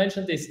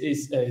mentioned is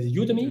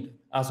Udemy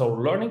as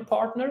our learning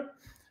partner.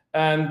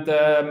 And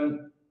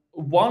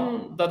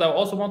one that I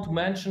also want to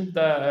mention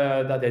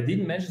that I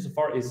didn't mention so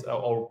far is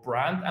our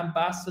brand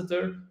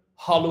ambassador,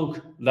 Haluk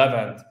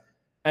Levent.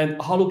 And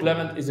Haluk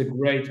Levent is a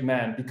great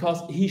man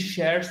because he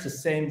shares the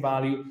same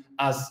value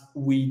as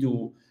we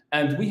do.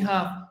 And we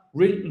have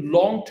really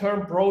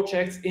long-term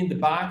projects in the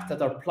back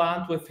that are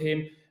planned with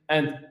him.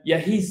 And yeah,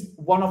 he's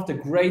one of the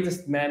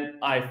greatest men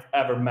I've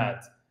ever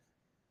met.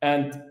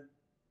 And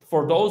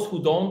for those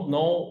who don't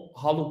know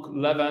Haluk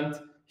Levent,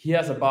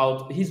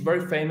 he's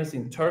very famous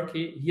in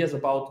Turkey. He has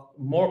about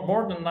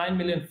more than 9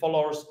 million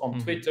followers on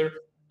Twitter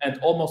and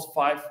almost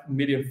 5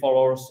 million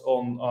followers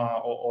on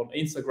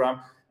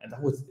Instagram. And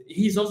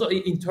he's also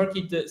in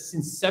Turkey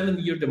since 7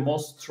 years the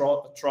most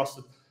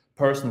trusted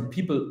person.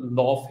 People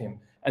love him.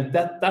 And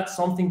that's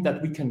something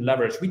that we can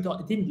leverage. We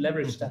didn't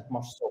leverage that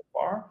much so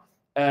far.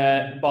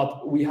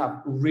 But we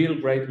have real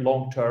great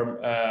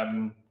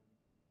long-term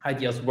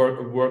ideas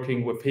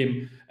working with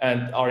him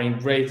and are in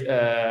great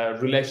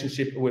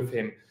relationship with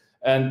him.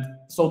 And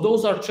so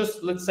those are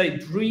just, let's say,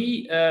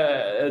 3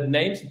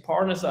 names and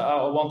partners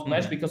I want to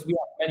mention because we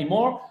have many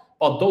more,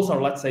 but those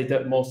are, let's say,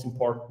 the most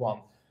important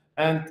one.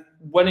 And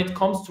when it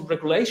comes to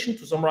regulation,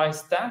 to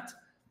summarize that,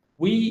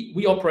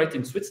 we operate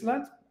in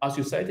Switzerland, as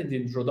you said in the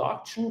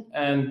introduction,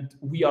 and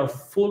we are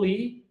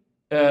fully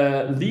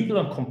legal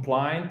and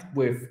compliant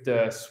with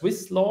the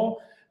Swiss law.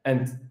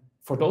 And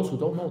for those who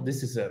don't know,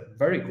 this is a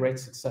very great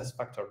success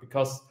factor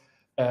because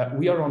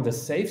we are on the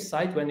safe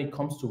side when it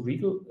comes to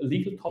legal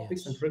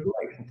topics and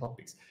regulation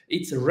topics.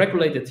 It's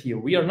regulated here.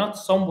 We are not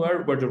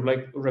somewhere where the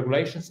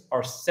regulations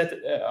are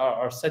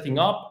setting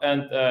up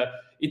and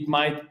it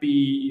might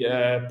be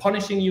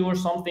punishing you or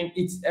something.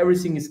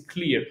 Everything is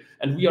clear,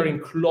 and we are in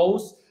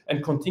close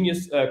and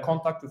continuous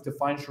contact with the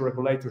financial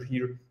regulator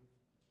here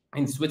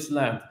in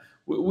Switzerland.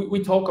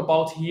 We talk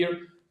about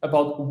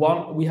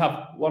we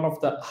have one of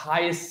the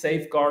highest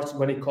safeguards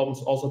when it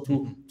comes also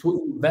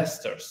to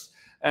investors.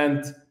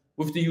 And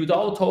with the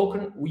Udao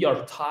token, we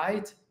are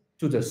tied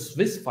to the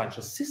Swiss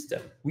financial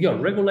system. We are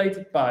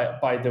regulated by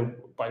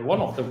one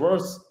of the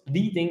world's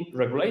leading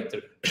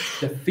regulator,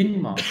 the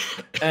FINMA.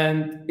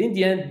 And in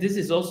the end, this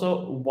is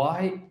also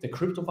why the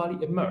crypto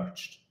valley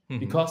emerged,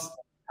 because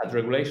it had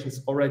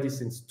regulations already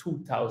since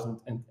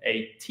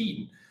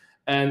 2018.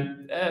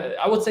 And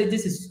I would say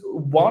this is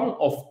one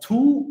of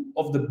 2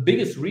 of the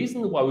biggest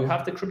reasons why we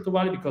have the crypto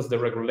valley, because the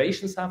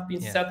regulations have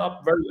been set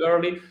up very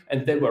early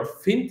and they were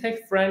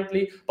fintech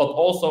friendly, but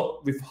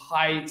also with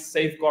high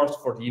safeguards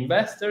for the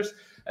investors.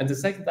 And the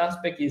second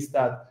aspect is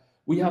that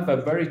we have a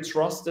very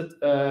trusted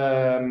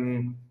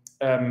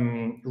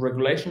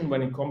regulation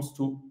when it comes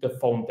to the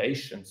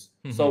foundations.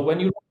 So when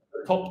you look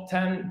at the top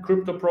 10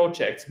 crypto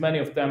projects, many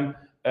of them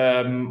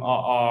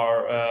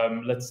are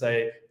let's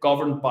say,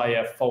 governed by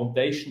a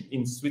foundation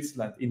in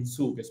Switzerland, in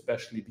Zug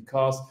especially,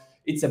 because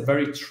it's a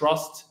very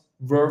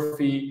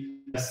trustworthy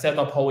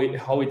setup how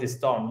it is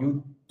done.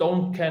 You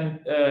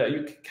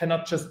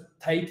cannot just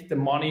take the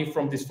money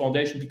from this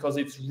foundation because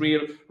it's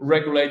real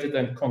regulated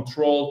and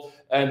controlled.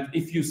 And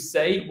if you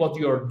say what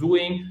you are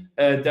doing,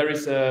 there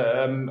is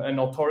an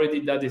authority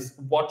that is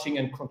watching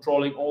and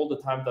controlling all the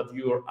time that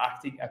you are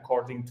acting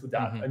according to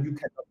that, and you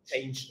cannot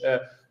change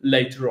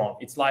later on.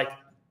 It's like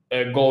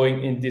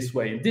going in this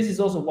way. This is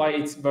also why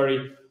it's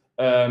very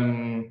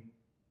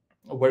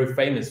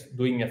famous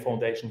doing a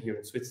foundation here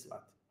in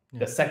Switzerland.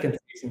 The second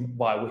reason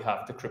why we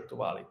have the crypto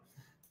valley.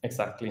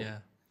 Exactly. Yeah,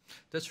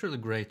 that's really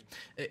great.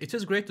 It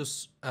is great to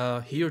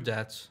hear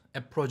that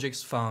a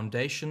project's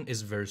foundation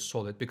is very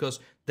solid, because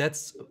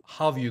that's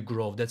how you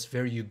grow. That's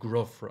where you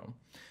grow from.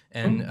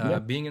 And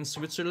being in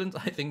Switzerland,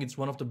 I think it's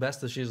one of the best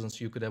decisions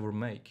you could ever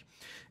make.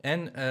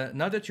 And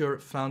now that your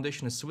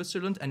foundation is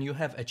Switzerland and you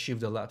have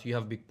achieved a lot, you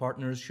have big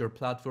partners, your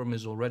platform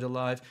is already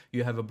live,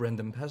 you have a brand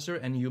ambassador,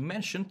 and you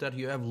mentioned that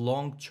you have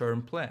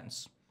long-term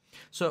plans.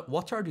 So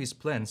what are these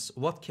plans?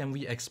 What can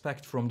we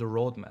expect from the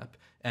roadmap?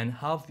 And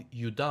how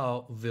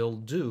Udao will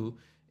do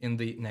in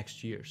the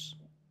next years?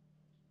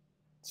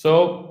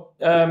 So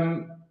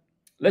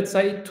let's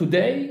say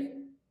today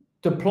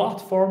the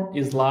platform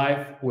is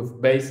live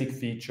with basic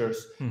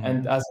features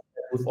and as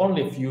with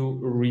only a few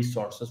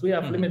resources. We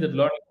have limited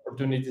learning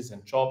opportunities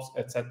and jobs,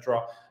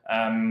 etc.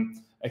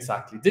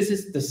 Exactly. This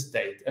is the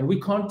state, and we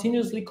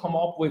continuously come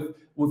up with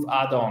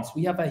add-ons.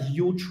 We have a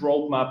huge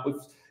roadmap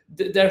with.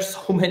 There's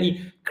so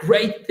many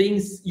great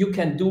things you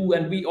can do,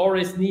 and we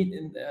always need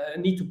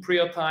to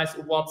prioritize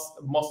what's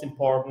most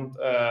important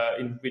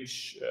in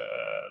which,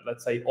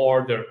 let's say,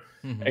 order.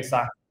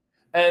 Exactly.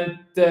 And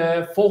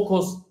the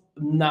focus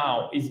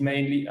now is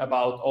mainly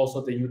about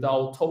also the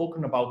Udao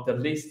token, about the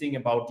listing,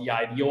 about the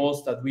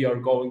IDOs that we are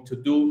going to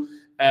do,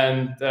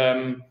 and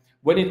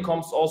when it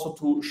comes also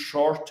to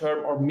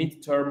short-term or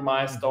mid-term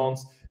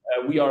milestones.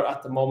 We are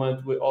at the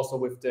moment also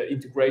with the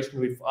integration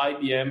with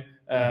IBM,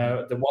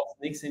 the what's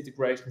next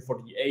integration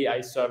for the AI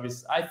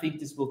service. I think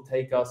this will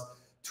take us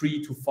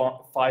 3 to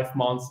 5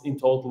 months in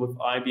total with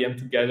IBM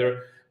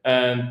together.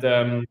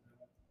 And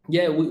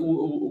yeah,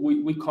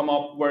 we come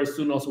up very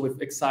soon also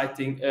with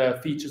exciting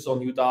features on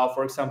Udao,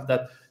 for example,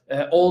 that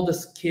all the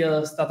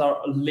skills that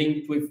are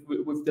linked with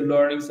the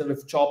learnings and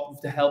with job,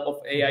 with the help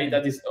of AI,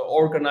 that is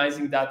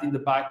organizing that in the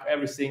back,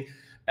 everything.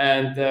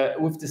 And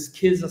with the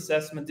skills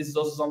assessment, this is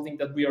also something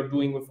that we are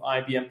doing with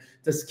IBM.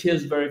 The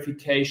skills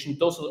verification,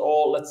 those are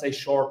all, let's say,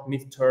 short,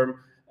 mid-term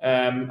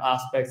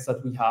aspects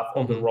that we have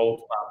on the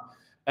roadmap.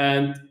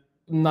 And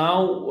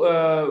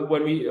now,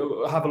 when we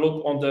have a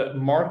look on the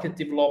market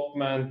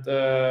development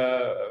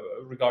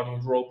regarding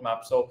the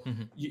roadmap, so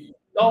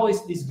now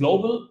is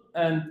global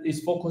and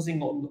is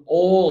focusing on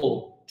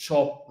all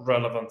job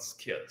relevant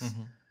skills.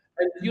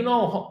 And you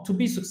know, to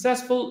be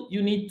successful,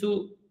 you need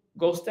to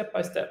go step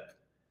by step.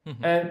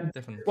 And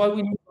Definitely. why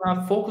we need to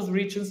have focus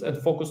regions and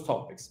focus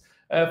topics.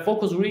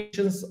 Focus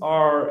regions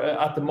are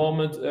at the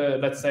moment,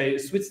 let's say,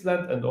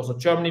 Switzerland and also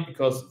Germany,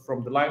 because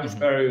from the language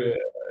barrier,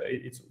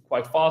 it's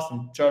quite fast,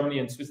 and Germany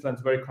and Switzerland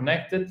is very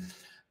connected.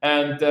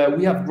 And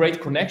we have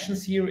great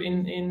connections here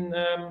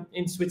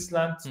in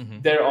Switzerland.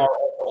 There are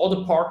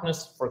other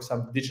partners, for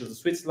example, Digital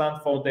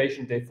Switzerland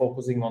Foundation. They're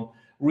focusing on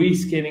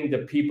reskilling the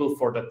people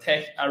for the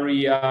tech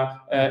area,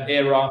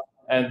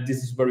 and this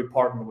is very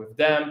partnered with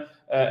them.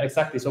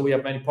 Exactly. So we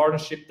have many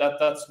partnerships.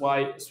 That's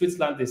why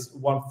Switzerland is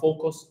one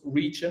focus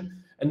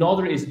region.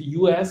 Another is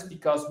US,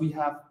 because we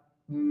have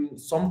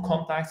some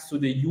contacts to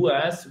the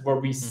US where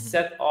we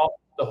set up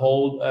the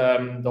whole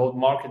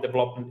market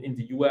development in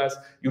the US.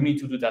 You need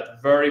to do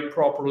that very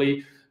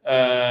properly.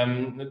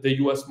 The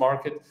US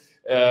market,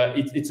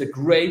 it's a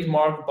great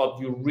market, but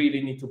you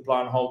really need to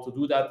plan how to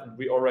do that. And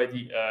we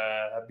already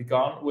have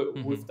begun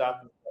with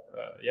that.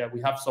 Yeah, we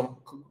have some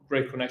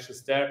great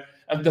connections there.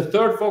 And the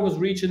third focus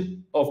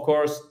region, of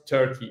course,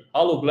 Turkey.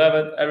 Haluk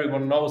Levent,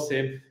 everyone knows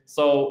him.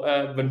 So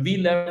when we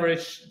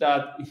leverage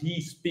that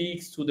he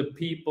speaks to the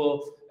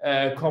people,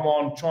 come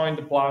on, join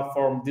the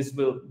platform.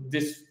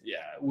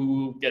 We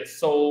will get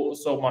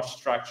so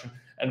much traction,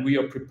 and we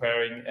are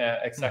preparing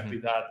exactly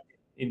that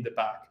in the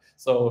back.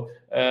 So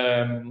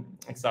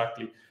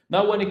exactly.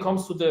 Now, when it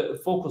comes to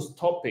the focus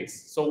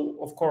topics, so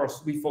of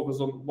course we focus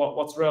on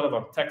what's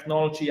relevant.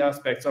 Technology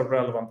aspects are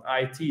relevant,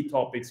 IT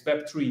topics,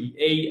 Web3,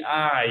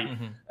 AI,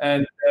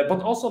 and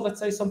but also, let's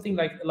say, something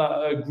like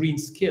green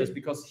skills,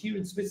 because here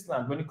in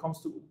Switzerland, when it comes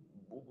to,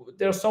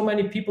 there are so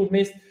many people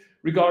missed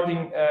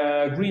regarding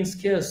green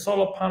skills,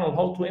 solar panel,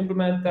 how to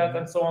implement that,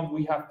 and so on.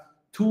 We have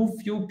too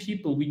few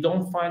people. We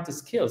don't find the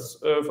skills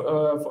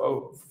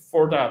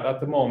for that at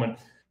the moment,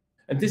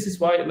 and this is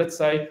why, let's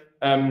say.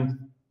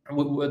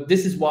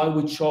 This is why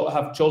we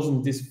have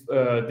chosen this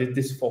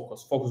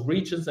focus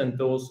regions and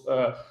those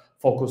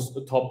focus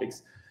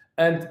topics.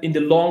 And in the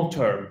long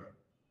term,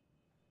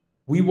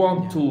 we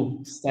want to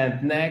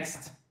stand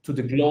next to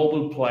the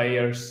global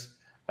players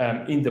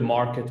in the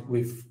market,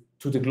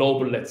 to the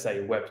global, let's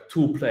say, Web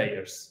 2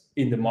 players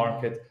in the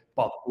market,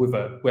 but with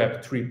a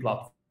Web 3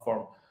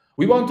 platform.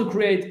 We want to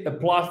create a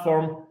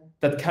platform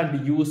that can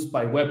be used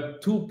by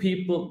Web 2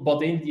 people,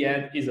 but in the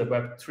end is a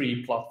Web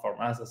 3 platform,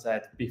 as I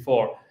said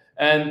before.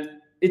 And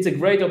it's a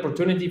great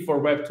opportunity for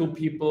Web 2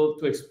 people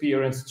to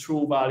experience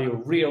true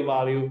value, real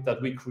value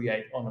that we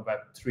create on a Web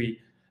 3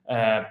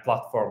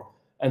 platform.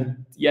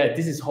 And yeah,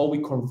 this is how we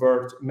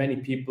convert many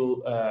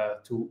people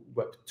to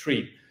Web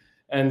 3.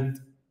 And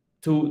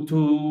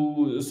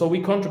so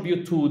we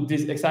contribute to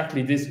this,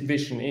 exactly this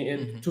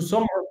vision. To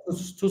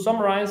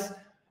summarize,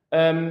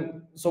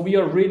 so we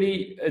are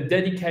really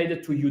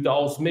dedicated to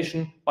Udao's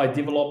mission by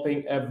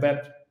developing a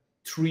Web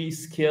 3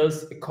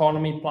 skills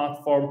economy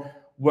platform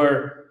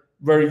where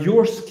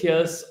your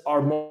skills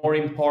are more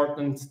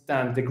important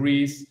than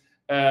degrees,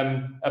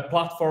 a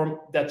platform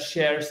that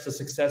shares the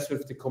success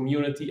with the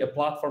community, a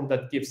platform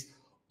that gives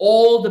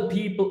all the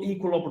people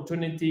equal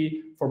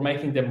opportunity for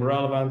making them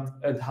relevant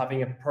and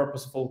having a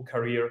purposeful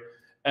career.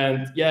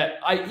 And yeah,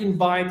 I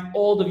invite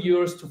all the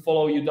viewers to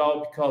follow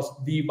Udao, because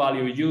we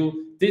value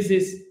you. This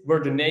is where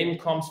the name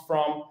comes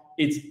from.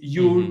 It's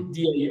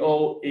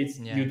UDAO, it's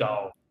Yeah.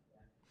 Udao.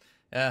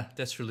 Yeah,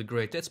 that's really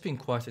great. That's been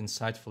quite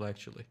insightful,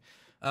 actually.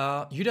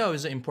 Udao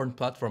is an important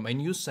platform,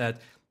 and you said,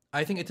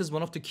 I think it is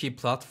one of the key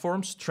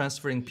platforms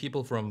transferring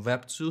people from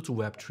Web 2 to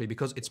Web 3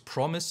 because its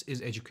promise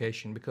is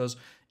education, because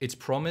its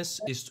promise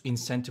is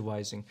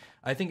incentivizing.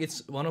 I think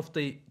it's one of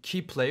the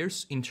key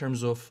players in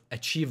terms of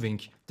achieving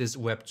this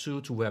Web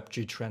 2 to Web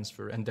 3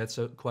 transfer, and that's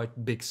a quite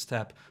big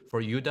step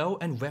for Udao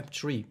and Web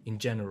 3 in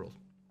general.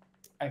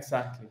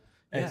 Exactly.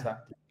 Yeah.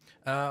 Exactly.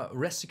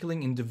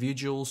 Reskilling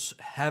individuals,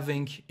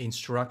 having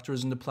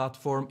instructors in the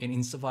platform, and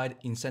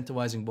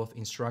incentivizing both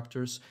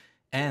instructors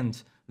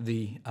and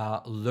the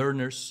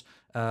learners,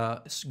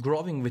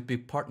 growing with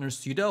big partners.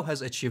 Udao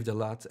has achieved a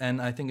lot, and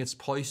I think it's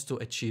poised to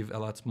achieve a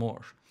lot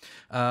more.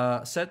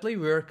 Sadly,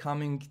 we're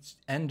coming to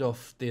the end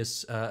of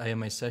this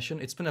AMA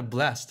session. It's been a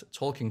blast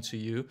talking to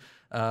you.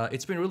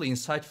 It's been really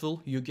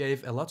insightful. You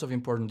gave a lot of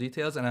important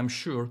details, and I'm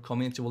sure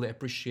community will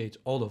appreciate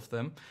all of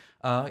them.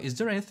 Is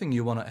there anything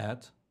you want to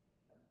add?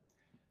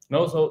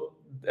 No, so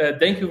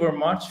thank you very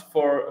much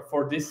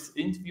for this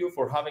interview,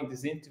 for having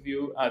this interview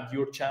at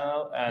your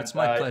channel. And It's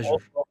my pleasure.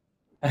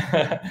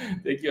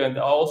 Thank you. And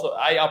also,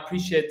 I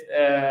appreciate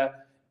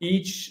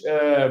each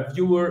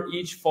viewer,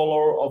 each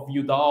follower of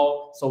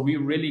Udao. So we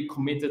really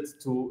committed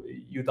to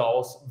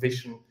Udao's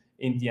vision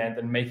in the end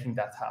and making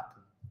that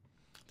happen.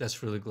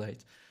 That's really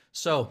great.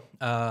 So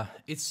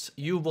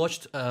you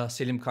watched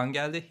Selim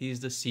Kangeldi. He's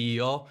the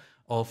CEO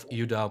of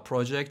Udao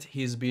project.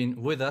 He's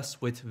been with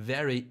us with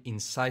very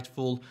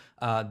insightful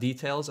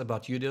details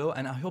about Udao,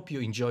 and I hope you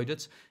enjoyed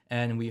it.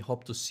 And we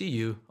hope to see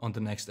you on the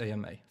next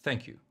AMA.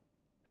 Thank you.